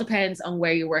it all depends on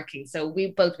where you're working. So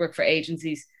we both work for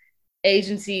agencies. I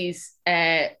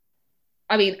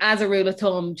mean, as a rule of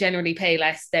thumb, generally pay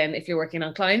less than if you're working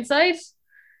on client side.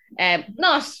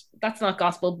 That's not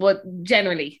gospel, but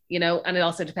generally, you know, and it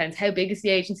also depends how big is the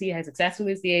agency, how successful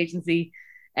is the agency,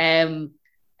 how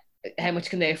much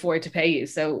can they afford to pay you.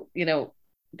 So, you know,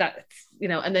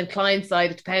 and then client side,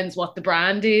 it depends what the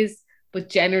brand is, but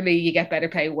generally you get better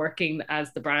pay working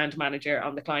as the brand manager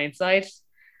on the client side.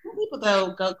 People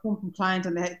though come from client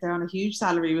and they're on a huge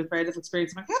salary with very little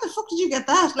experience. I'm like, how the fuck did you get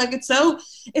that? Like, it's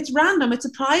random. It's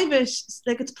a private,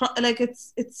 like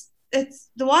it's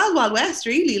the wild west,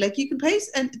 really. Like, you can pay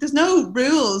and there's no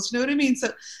rules. You know what I mean?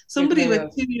 So somebody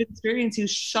with 2 years experience who's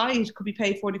shite could be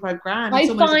paid 45 grand. I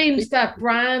find that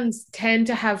brands tend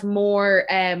to have more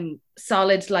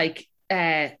solid like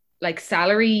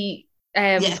salary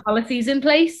policies in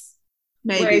place.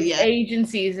 Maybe, whereas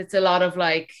agencies, it's a lot of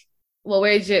like, well,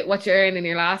 what you earn in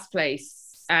your last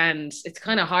place, and it's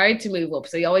kind of hard to move up.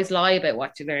 So you always lie about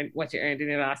what you earned in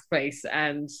your last place,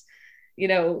 and you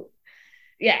know,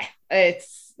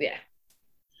 it's.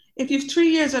 If you've 3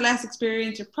 years or less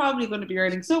experience, you're probably going to be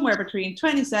earning somewhere between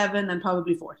 27 and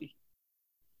probably 40.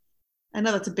 I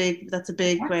know that's a big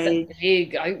wage.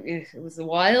 It was a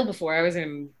while before I was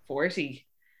in 40.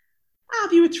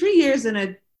 If you were 3 years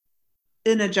in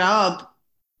a job,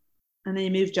 and then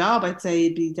you move job, I'd say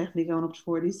you'd be definitely going up to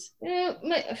 40s. Yeah,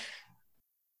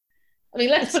 I mean,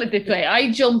 let's put it this way.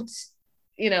 I jumped,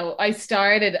 you know, I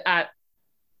started at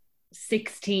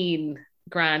 16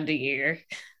 grand a year.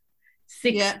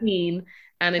 16,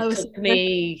 and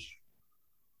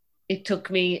it took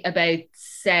me about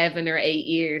 7 or 8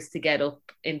 years to get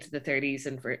up into the 30s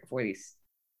and 40s.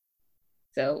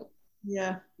 So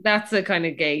yeah, that's a kind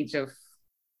of gauge of.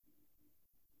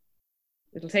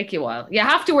 It'll take you a while. You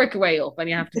have to work your way up, and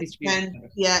you have to be street.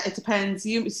 Yeah, it depends.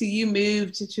 You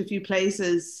moved to a few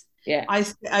places. Yeah, I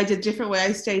did a different way.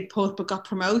 I stayed put, but got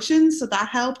promotions, so that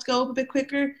helped go up a bit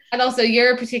quicker. And also,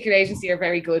 your particular agency are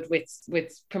very good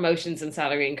with promotions and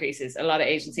salary increases. A lot of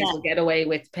agencies will get away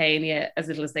with paying you as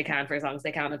little as they can for as long as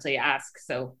they can until you ask.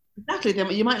 So exactly,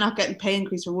 you might not get a pay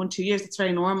increase for 1-2 years. It's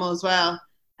very normal as well.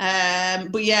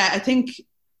 But yeah, I think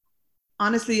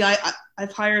honestly,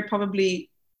 I've hired probably,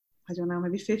 I don't know,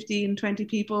 maybe 15, 20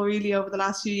 people really over the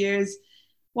last few years.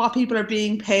 What people are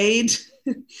being paid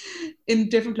in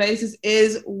different places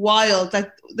is wild.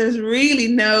 Like, there's really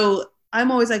no,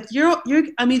 I'm always like,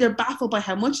 I'm either baffled by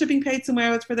how much they're being paid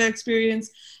somewhere else for their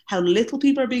experience, how little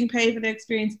people are being paid for their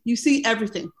experience. You see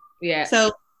everything. Yeah.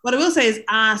 So what I will say is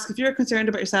ask, if you're concerned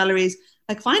about your salaries,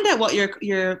 like, find out what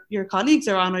your colleagues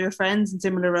are on, or your friends in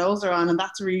similar roles are on. And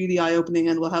that's really eye-opening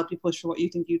and will help you push for what you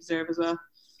think you deserve as well.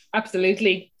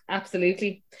 Absolutely.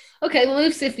 Okay, we'll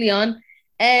move swiftly on.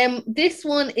 This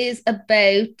one is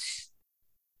about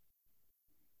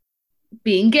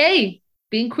being gay,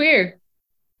 being queer.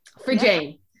 For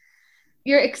Jane,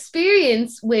 your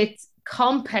experience with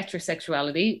comp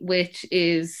heterosexuality, which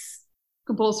is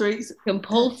compulsory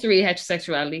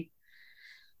heterosexuality.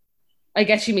 I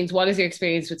guess she means, what is your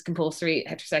experience with compulsory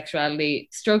heterosexuality?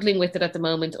 Struggling with it at the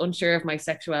moment, unsure of my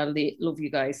sexuality. Love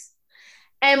you guys.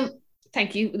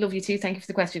 Thank you. Love you too. Thank you for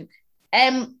the question.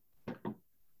 I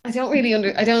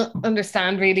don't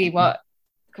understand really what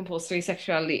compulsory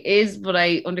sexuality is, but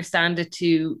I understand it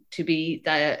to be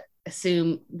the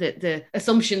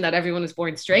assumption that everyone is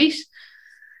born straight,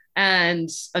 and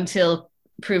until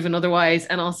proven otherwise,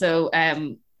 and also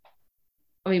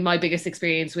I mean, my biggest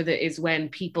experience with it is when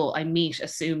people I meet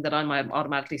assume that I'm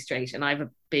automatically straight, and I have a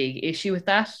big issue with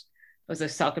that. As I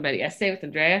was talking about it yesterday with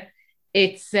Andrea,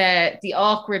 it's the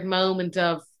awkward moment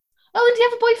of, oh, and do you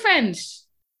have a boyfriend?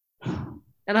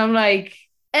 And I'm like,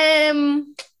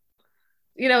 it's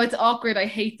awkward. I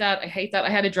hate that. I hate that. I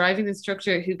had a driving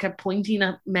instructor who kept pointing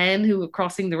at men who were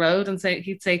crossing the road and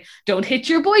he'd say, "Don't hit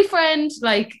your boyfriend."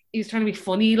 Like he was trying to be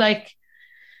funny. Like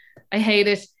I hate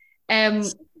it.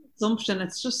 Assumption.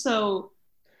 It's so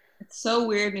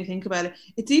weird when you think about it.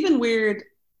 It's even weird,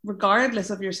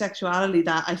 regardless of your sexuality,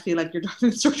 that I feel like your driving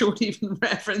instructor would even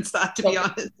reference that, to be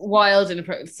honest. Wild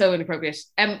and so inappropriate.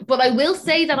 But I will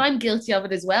say that I'm guilty of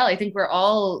it as well. I think we're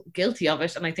all guilty of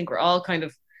it, and I think we're all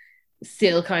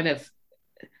still kind of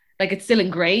like it's still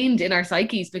ingrained in our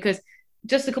psyches, because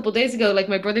just a couple of days ago, like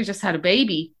my brother just had a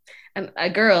baby and a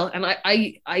girl, and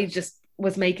I just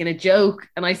was making a joke,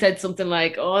 and I said something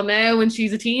like, "Oh, now when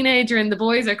she's a teenager and the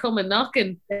boys are coming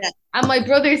knocking," and my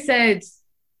brother said,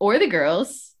 "Or the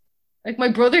girls." Like my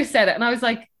brother said it, and I was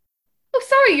like, "Oh,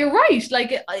 sorry, you're right."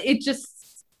 Like it's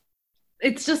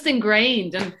just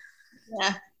ingrained. And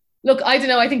look, I don't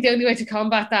know. I think the only way to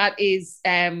combat that is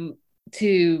to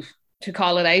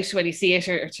call it out when you see it,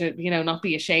 or to not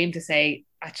be ashamed to say,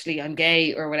 actually, I'm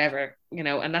gay or whatever,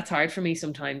 and that's hard for me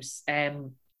sometimes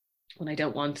when I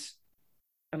don't want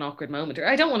an awkward moment, or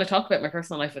I don't want to talk about my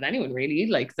personal life with anyone really,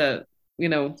 like Yeah.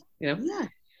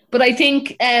 But I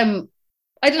think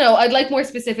I don't know, I'd like more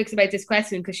specifics about this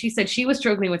question, because she said she was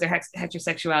struggling with her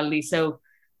heterosexuality. So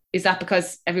is that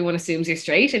because everyone assumes you're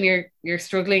straight and you're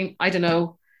struggling? I don't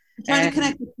know. I'm trying to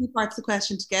connect the two parts of the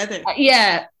question together.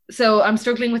 Yeah, so I'm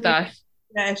struggling with that.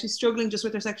 Yeah, if she's struggling just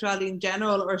with her sexuality in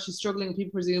general, or she's struggling with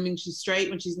people presuming she's straight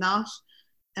when she's not.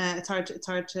 It's hard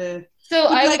to. So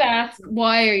I would ask,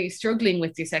 why are you struggling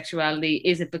with your sexuality?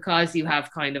 Is it because you have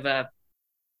kind of a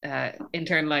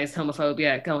internalized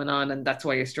homophobia going on, and that's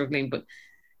why you're struggling? But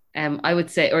I would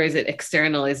say, or is it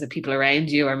external? Is it people around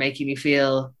you are making you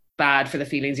feel bad for the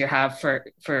feelings you have for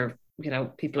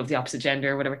people of the opposite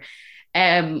gender or whatever,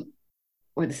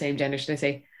 or the same gender, should I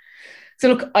say? So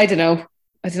look, I don't know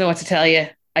what to tell you.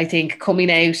 I think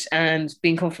coming out and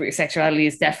being comfortable with your sexuality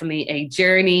is definitely a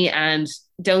journey, and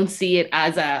don't see it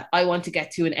as I want to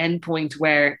get to an end point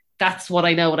where that's what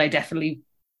I know, what I definitely,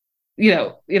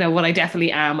 what I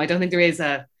definitely am. I don't think there is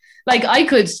I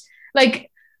could,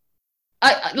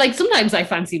 I sometimes I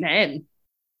fancy men,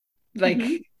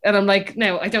 and I'm like,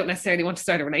 no, I don't necessarily want to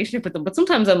start a relationship with them, but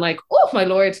sometimes I'm like, oh my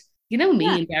Lord, me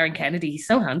and Darren Kennedy, he's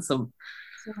so handsome.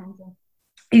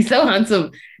 He's so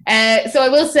handsome. So I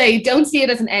will say, don't see it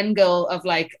as an end goal of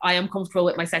like, I am comfortable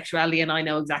with my sexuality and I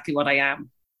know exactly what I am.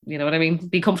 You know what I mean?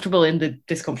 Be comfortable in the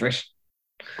discomfort.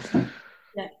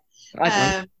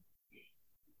 Yeah.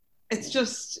 It's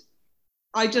just,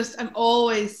 I'm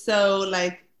always so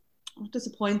like, I'm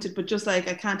disappointed, but just like,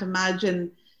 I can't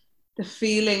imagine the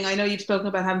feeling. I know you've spoken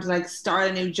about having to like start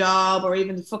a new job, or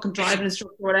even the fucking driving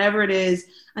instructor, whatever it is,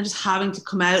 and just having to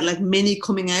come out, like mini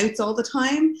coming outs all the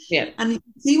time. Yeah. And you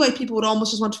can see why people would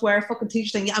almost just want to wear a fucking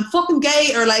t-shirt saying, yeah, I'm fucking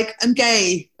gay, or like, I'm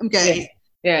gay.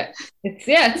 Yeah.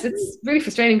 It's really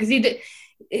frustrating, because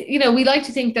we like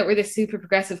to think that we're this super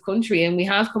progressive country, and we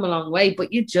have come a long way,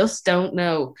 but you just don't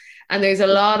know. And there's a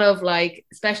lot of like,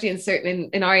 especially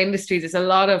in our industries, there's a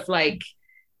lot of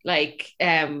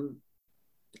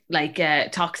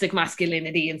toxic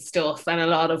masculinity and stuff, and a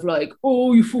lot of like,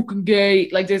 oh, you fucking gay.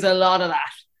 Like there's a lot of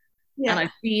that. Yeah. And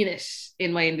I've seen it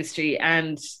in my industry,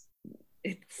 and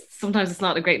sometimes it's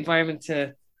not a great environment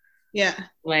to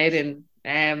play it in.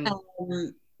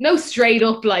 No straight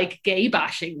up like gay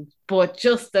bashing, but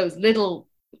just those little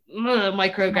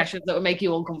microaggressions that would make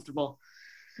you uncomfortable.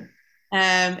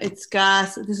 It's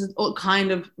gas. This is all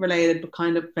kind of related, but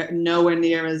kind of nowhere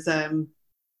near as I'm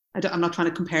not trying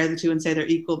to compare the two and say they're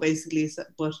equal, basically.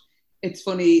 But it's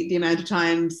funny the amount of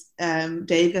times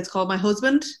Dave gets called my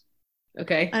husband.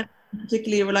 Okay. And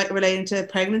particularly relating to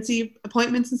pregnancy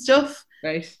appointments and stuff.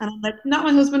 Right. And I'm like, not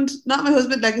my husband.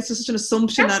 Like, it's just such an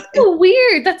assumption. That's so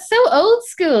weird. That's so old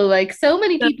school. Like, so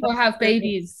many people have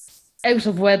babies out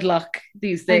of wedlock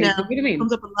these days. I know. You know what I mean? It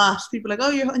comes up a lot. People are like,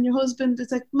 oh, your husband.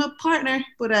 It's like, my partner.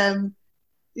 But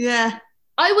yeah.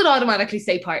 I would automatically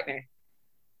say partner.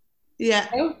 Yeah.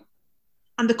 Oh.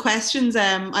 And the questions,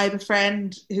 I have a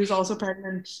friend who's also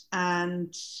pregnant,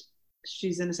 and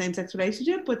she's in a same-sex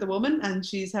relationship with a woman, and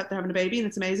they're having a baby, and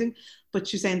it's amazing. But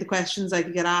she's saying the questions like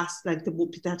you get asked, like they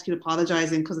have to keep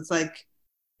apologizing, because it's like,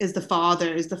 is the father,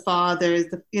 and it's all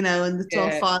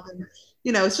father.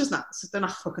 you know, it's just not, they're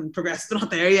not fucking progressed. They're not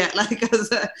there yet, like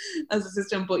as a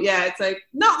system. But yeah, it's like,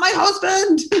 not my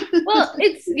husband. Well,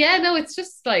 it's yeah, no, it's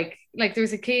just like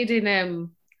there's a kid in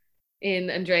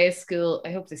Andrea's school.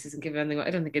 I hope this isn't giving anything. I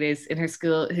don't think it is in her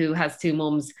school who has two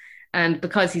mums. And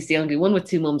because he's the only one with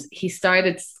two mums, he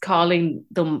started calling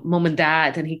them mum and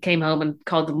dad. And he came home and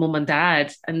called them mum and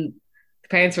dad. And the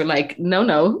parents were like, no,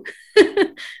 no,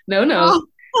 no, no.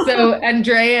 Oh, So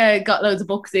Andrea got loads of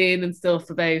books in and stuff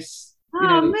about,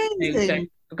 amazing.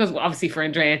 because obviously for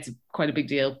Andrea it's quite a big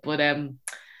deal. But yeah,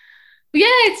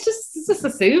 it's just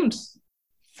assumed.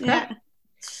 Yeah.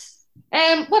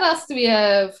 What else do we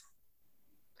have?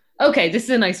 Okay, this is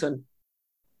a nice one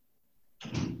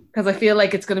because I feel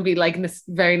like it's going to be like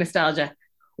very nostalgia.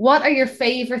 What are your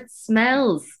favorite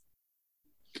smells?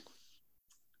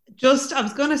 Just, I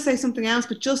was going to say something else,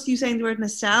 but just you saying the word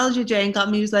nostalgia, Jane,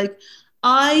 got me. Was like,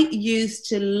 I used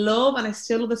to love, and I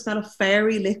still love the smell of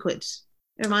fairy liquid.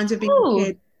 It reminds me of being a Oh,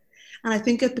 kid. And I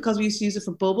think it's because we used to use it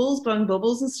for bubbles, blowing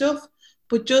bubbles and stuff.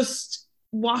 But just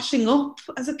washing up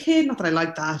as a kid, not that I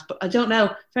like that, but I don't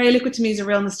know. Fairy liquid to me is a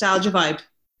real nostalgia vibe.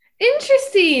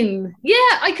 interesting. Yeah,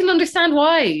 I can understand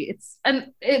why. But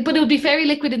it would be very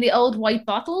liquid in the old white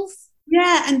bottles.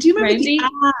 Yeah, and do you remember the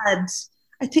Roundy. ad?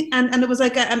 I think, and it was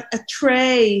like a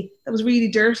tray that was really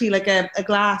dirty, like a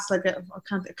glass, like a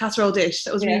casserole dish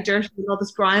that was really Yeah. dirty with all this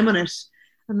grime on it.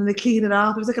 And then they cleaned it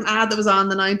off. It was like an ad that was on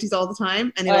the 90s all the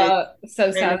time. Anyway,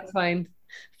 So very satisfying.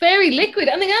 Very liquid.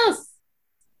 Anything else?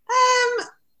 I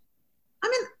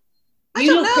mean, I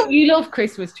don't know. You love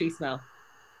Christmas tree smell.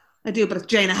 I do, but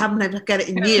Jane, I haven't been able to get it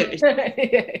in years.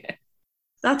 Yeah.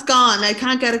 That's gone. I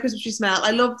can't get a Christmas tree smell.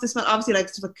 I love the smell, obviously, like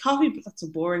stuff like coffee, but that's so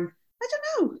boring. I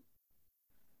don't know.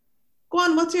 Go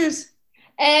on, what's yours?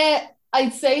 Uh,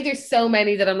 I'd say there's so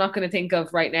many that I'm not going to think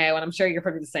of right now, and I'm sure you're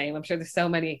probably the same. I'm sure there's so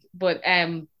many, but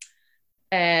I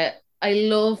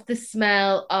love the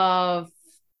smell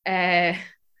uh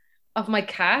of my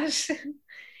cat.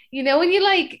 You know when you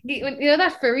know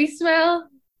that furry smell,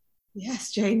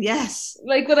 Yes, Jane, yes.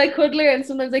 like when I cuddle her and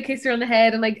sometimes I kiss her on the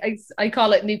head, and like I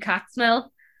call it new cat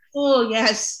smell. Oh,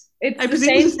 yes. It's I the presume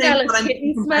same it's the same smell as as what I'm getting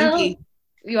kitten from smell. Frankie.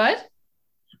 You what?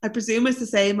 I presume it's the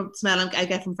same smell I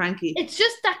get from Frankie. It's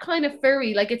just that kind of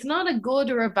furry. Like it's not a good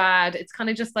or a bad. It's kind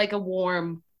of just like a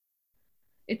warm.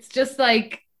 It's just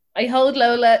like I hold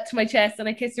Lola to my chest and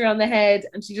I kiss her on the head,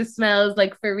 and she just smells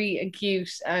like furry and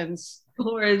cute, and I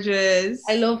Gorgeous.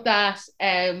 love that.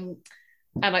 Then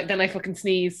I fucking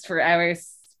sneeze for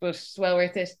hours, but it's well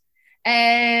worth it.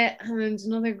 And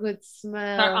another good Sorry,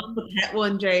 smell. on the pet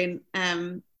one, Jane.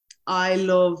 I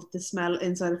love the smell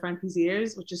inside of Frankie's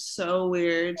ears, which is so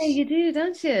weird. Yeah, you do,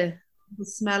 don't you? The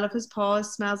smell of his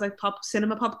paws smells like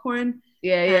cinema popcorn.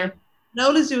 Yeah, yeah. Um,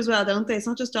 Lolas do as well, don't they? It's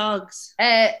not just dogs.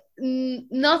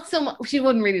 Not so much. She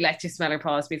wouldn't really let you smell her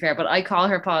paws, to be fair. But I call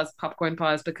her paws popcorn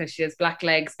paws because she has black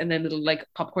legs and then little like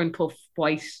popcorn puff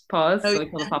white paws. Oh, So I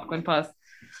call them popcorn paws.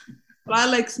 but I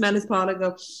like smell his paw. I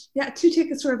go, yeah, 2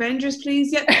 tickets for Avengers,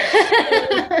 please. Yeah.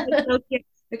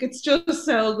 Like it's just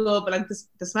so good. But like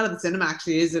the smell of the cinema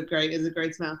actually is a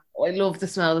great smell. Oh, I love the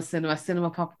smell of cinema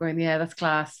popcorn. Yeah, that's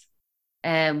class.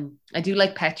 I do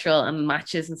like petrol and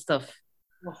matches and stuff.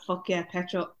 Oh fuck yeah,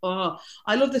 petrol. Oh,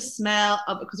 I love the smell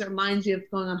of, because it reminds me of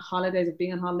going on holidays, of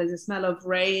being on holidays. The smell of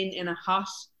rain in a hot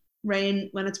rain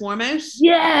when it's warm out.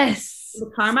 Yes,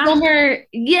 The tarmac. summer.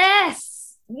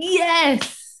 Yes,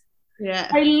 yes. Yeah.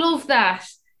 I love that.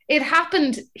 It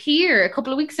happened here a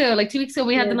couple of weeks ago, like 2 weeks ago.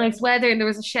 We had the Yeah. nice weather and there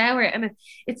was a shower, and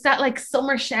it's that like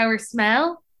summer shower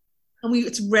smell. And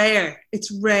it's rare.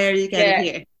 It's rare you get it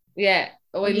Yeah, here. yeah.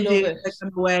 Oh, I When you love do, it. like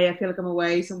I'm away. I feel like I'm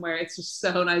away somewhere. It's just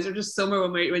so nice. Or just summer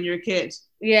when you're a kid.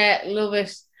 Yeah, love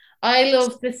it. I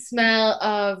love the smell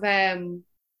of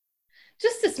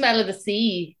just the smell of the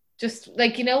sea. Just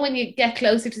like when you get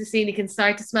closer to the sea and you can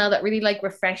start to smell that really like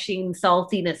refreshing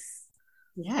saltiness.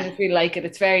 I Yeah. just really like it.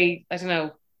 It's very, I don't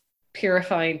know,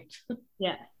 purifying.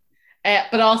 Yeah.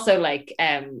 But also like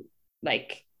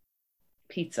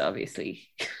pizza, obviously.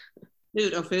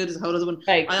 Food is a whole other one.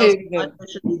 Like I food.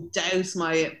 literally douse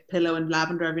my pillow in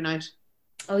lavender every night.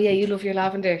 Oh yeah, you love your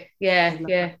lavender. Yeah,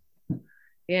 yeah,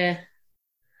 yeah.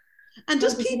 And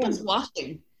That's just a good people's one.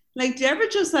 washing. Like, do you ever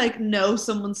just like know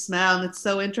someone's smell? And it's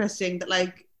so interesting that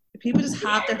like people just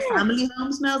have their Yeah. family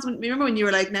home smells. Remember when you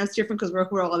were like, now it's different because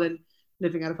we're all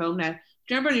living out of home now.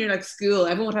 Do you remember when you were like school,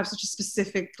 everyone would have such a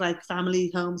specific like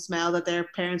family home smell that their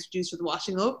parents would use for the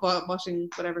washing up, washing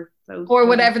whatever. Or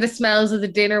whatever the smells of the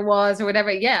dinner was or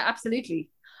whatever. Yeah, absolutely.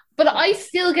 But Yeah. I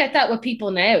still get that with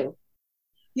people now.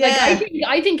 Like Yeah.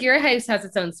 I think your house has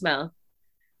its own smell.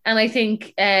 And I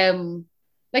think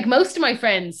Like most of my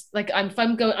friends, like I'm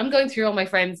going through all my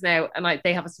friends now, and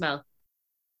they have a smell.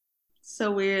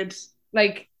 So weird.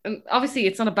 Like, obviously,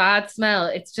 it's not a bad smell.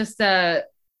 It's just But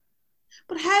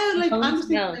how, a like, home I'm just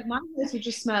thinking, smell. like, my house would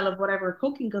just smell of whatever we're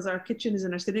cooking because our kitchen is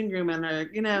in our sitting room and our.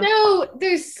 No,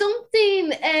 there's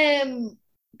something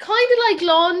kind of like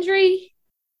laundry,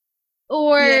 Yeah,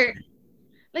 or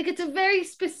like it's a very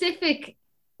specific,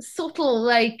 subtle,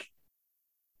 like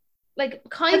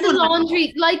kind of everyone has,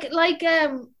 laundry,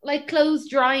 like clothes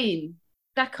drying.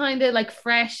 That kind of like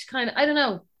fresh kind of, I don't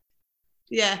know.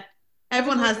 yeah, I don't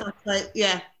everyone know. has that, like,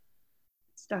 yeah,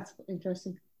 that's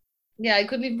interesting. Yeah, I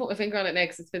couldn't even put my finger on it now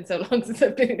because it's been so long since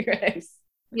I've been in your house.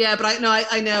 Yeah, but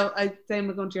I know, same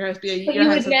with going to your house, but yeah, But your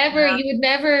house has smell. you would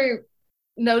never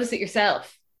notice it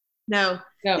yourself. No,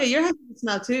 yeah, No. your house has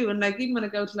smell too, and like even when I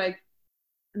go to like.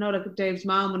 I know like Dave's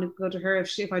mom when I go to her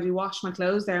if I do wash my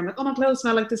clothes there I'm like oh my clothes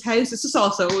smell like this house it's just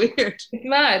all so weird. It's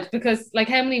mad because like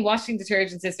how many washing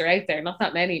detergents is there out there? Not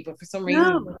that many, but for some reason.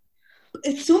 No,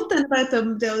 it's something about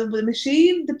the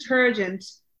machine detergent,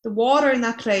 the water in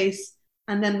that place,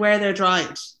 and then where they're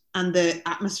dried and the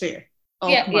atmosphere all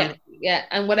Yeah, yeah, combined. yeah.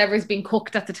 And whatever's being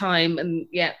cooked at the time. And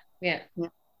yeah, yeah. Yeah.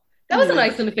 That was a Anyway,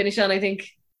 nice one to finish on, I think.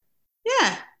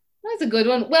 yeah, That was a good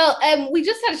one. Well, we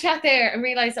just had a chat there and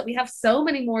realized that we have so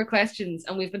many more questions,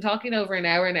 and we've been talking over an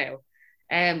hour now.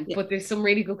 yeah, But there's some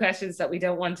really good questions that we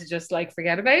don't want to just like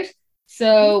forget about.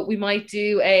 So we might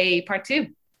do a part two.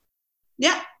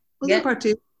 yeah. We'll do Yeah, part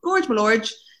two. Gorge, my lord.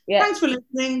 yeah. Thanks for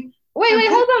listening. Wait,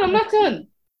 And hold on, I'm not done.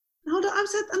 hold on. I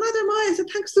said neither am I. I said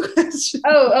thanks for the question.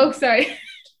 Oh, sorry.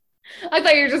 I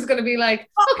thought you were just gonna be like,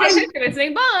 Oh, okay, thanks for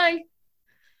listening. Bye.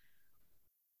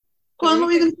 go on. What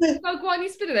were you going to say? Oh, go on, you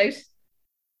spit it out.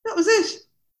 That was it.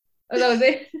 Oh, that was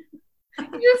it.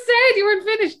 You just said you weren't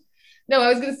finished. No, I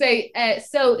was going to say,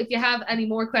 so if you have any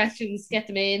more questions, get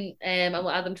them in and we'll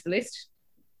add them to the list.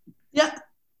 Yeah.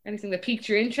 Anything that piqued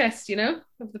your interest, over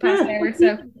the past hour or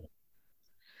so.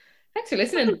 Thanks for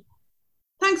listening.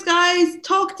 Thanks, guys.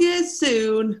 Talk to you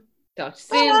soon. Talk to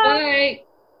you soon. Bye. Bye.